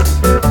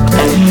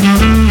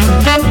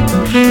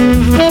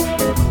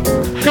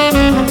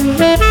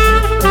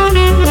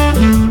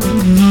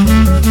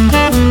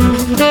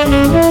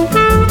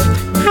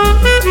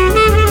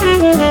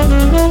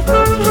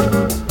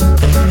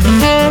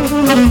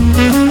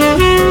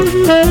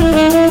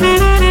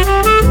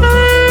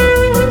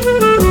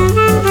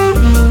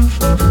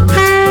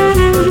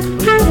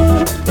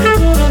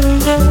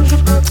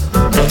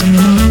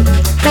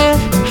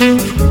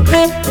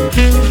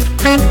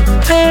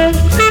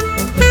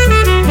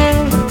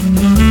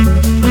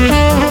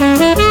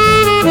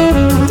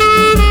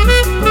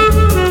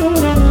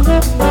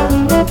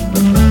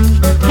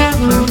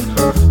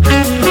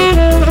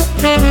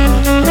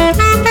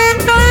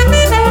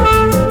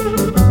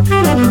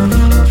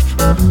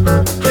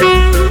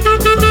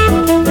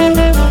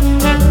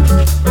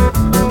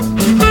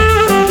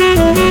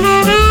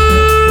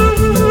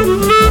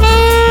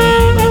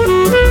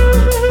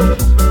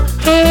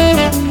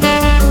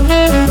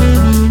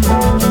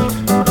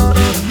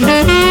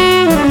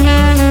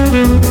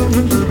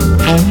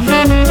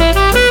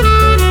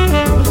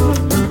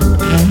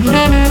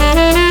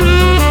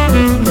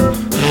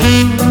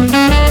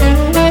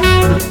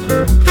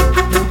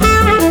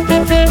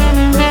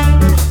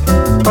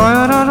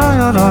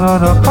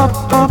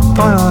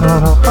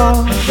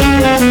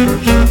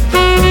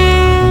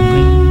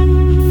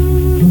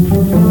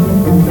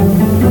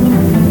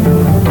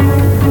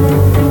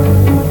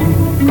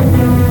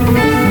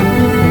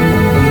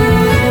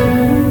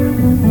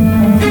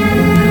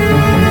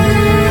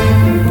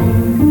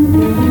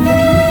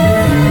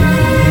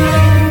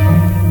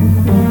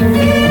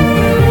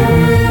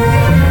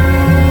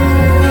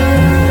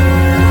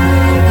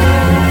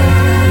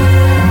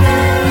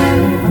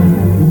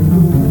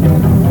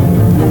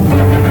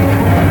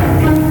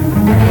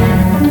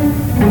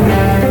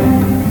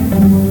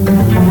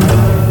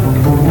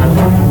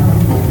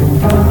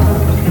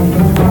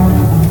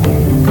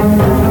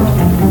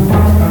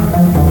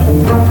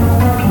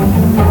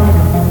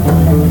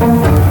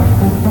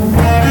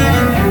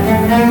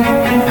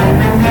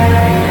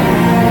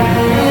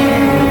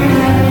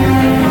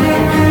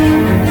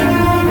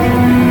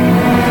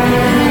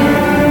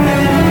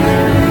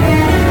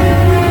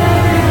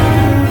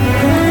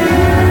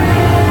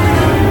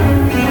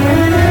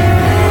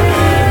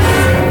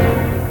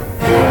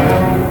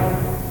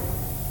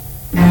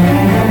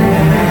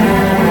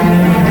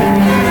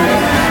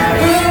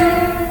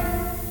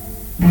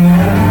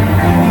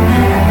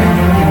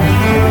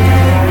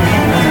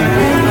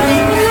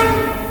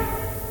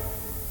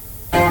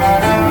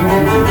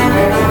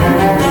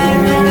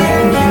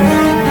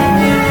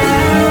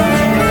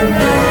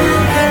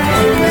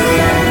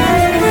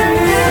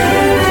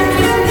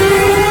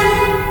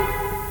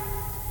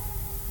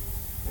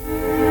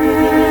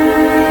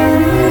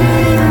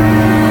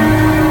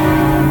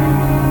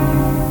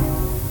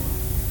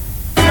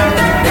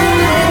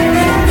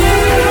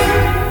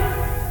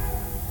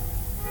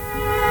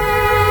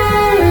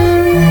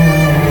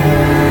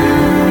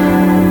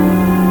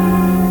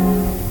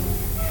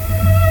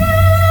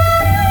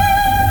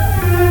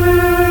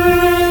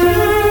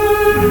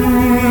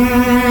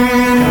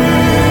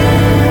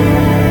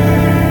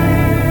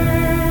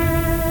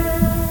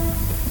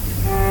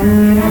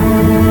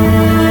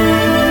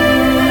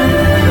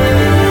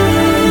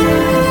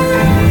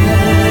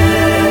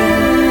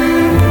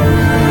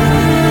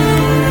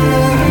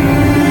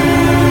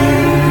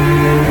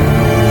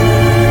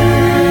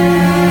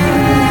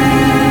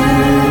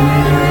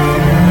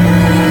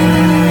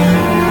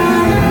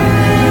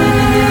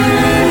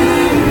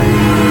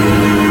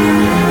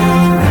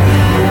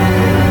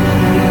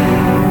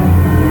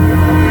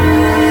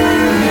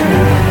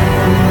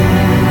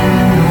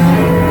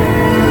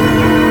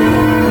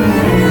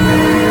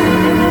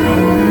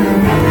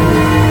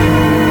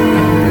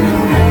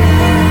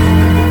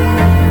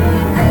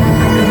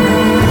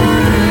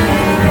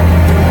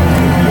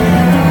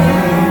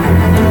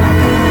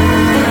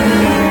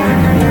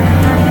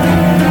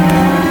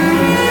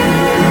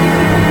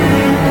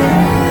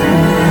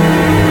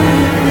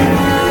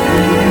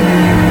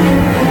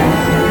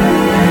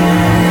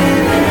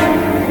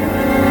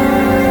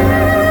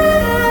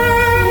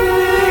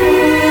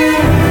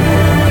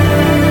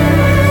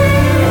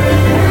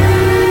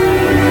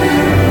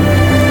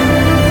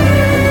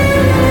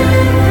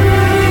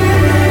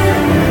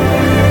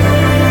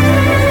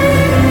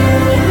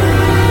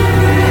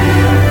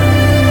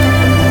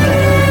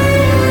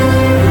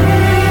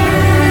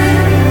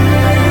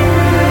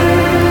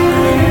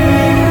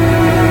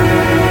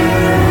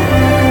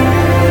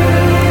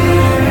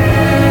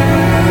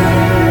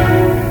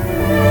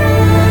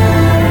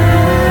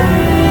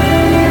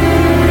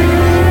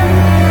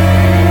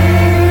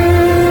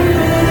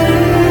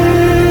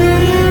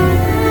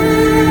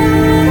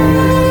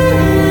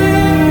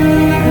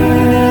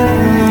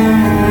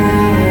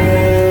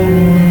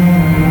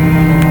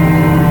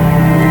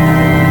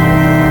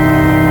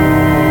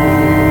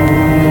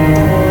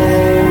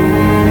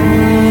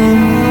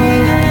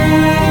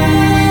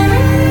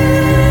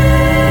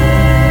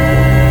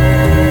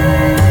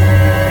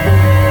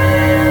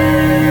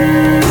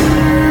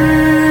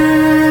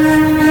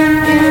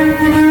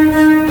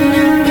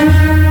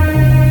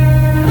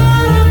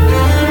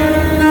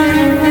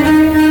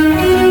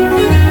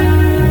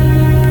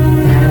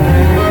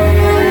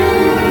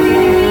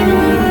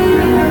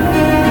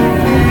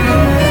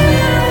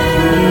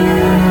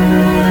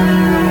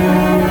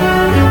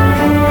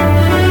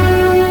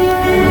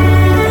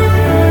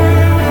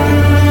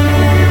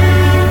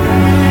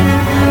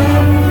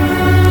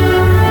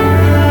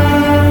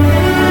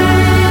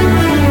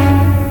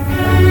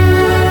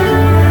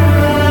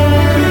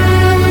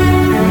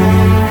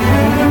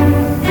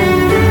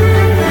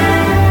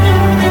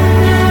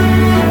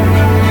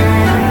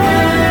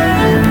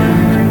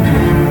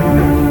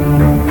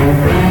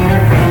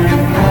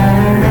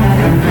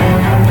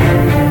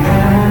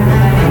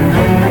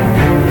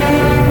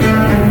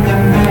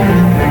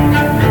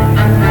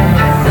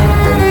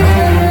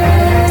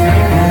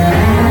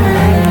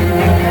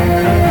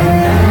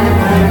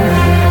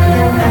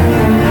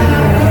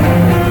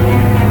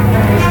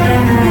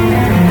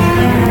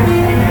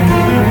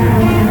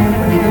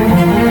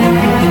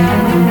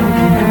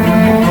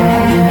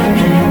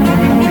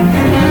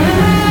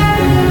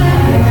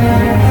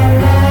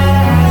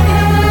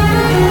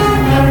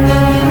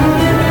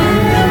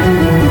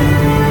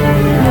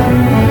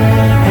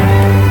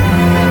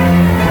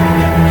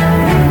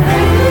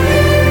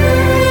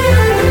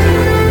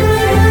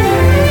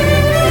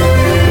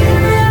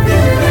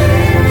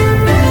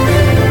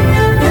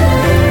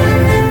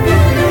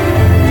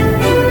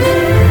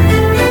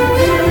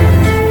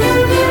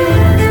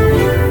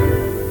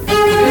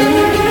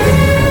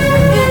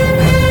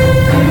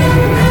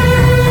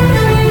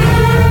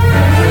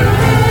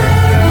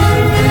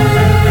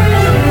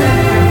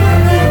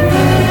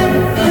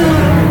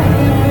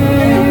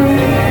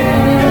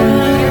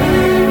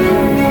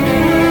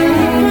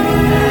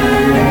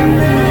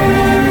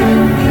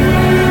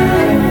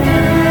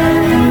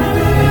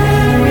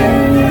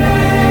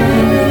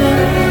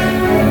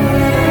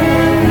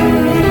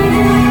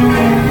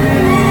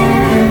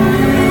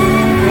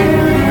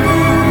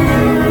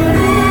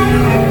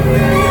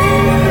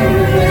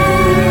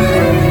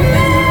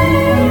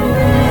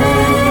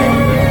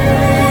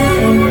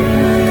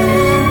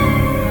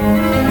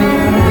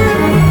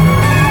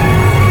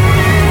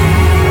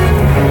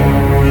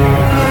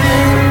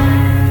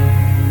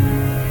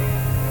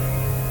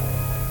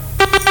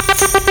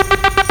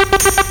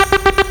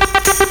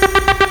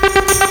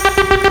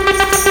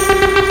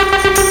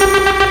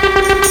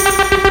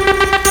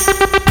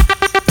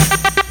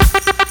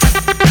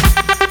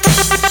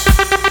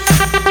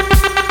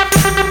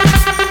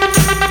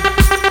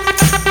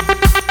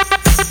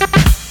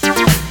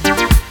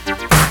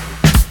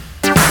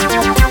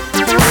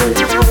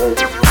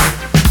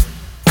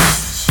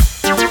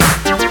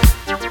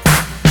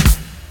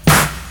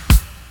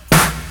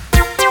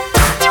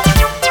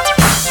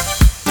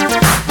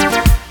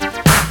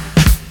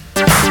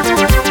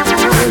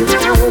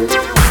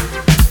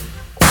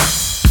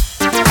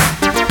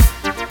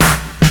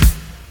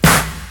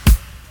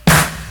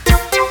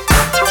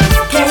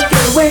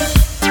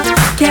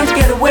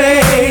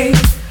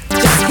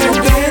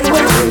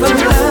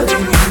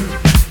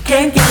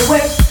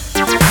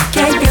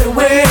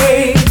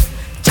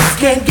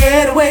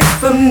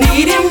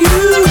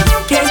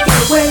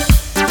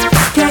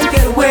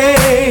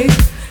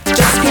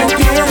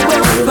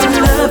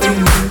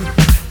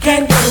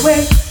 get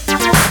away,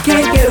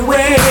 can't get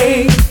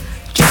away,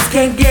 just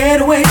can't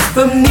get away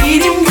from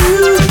needing you.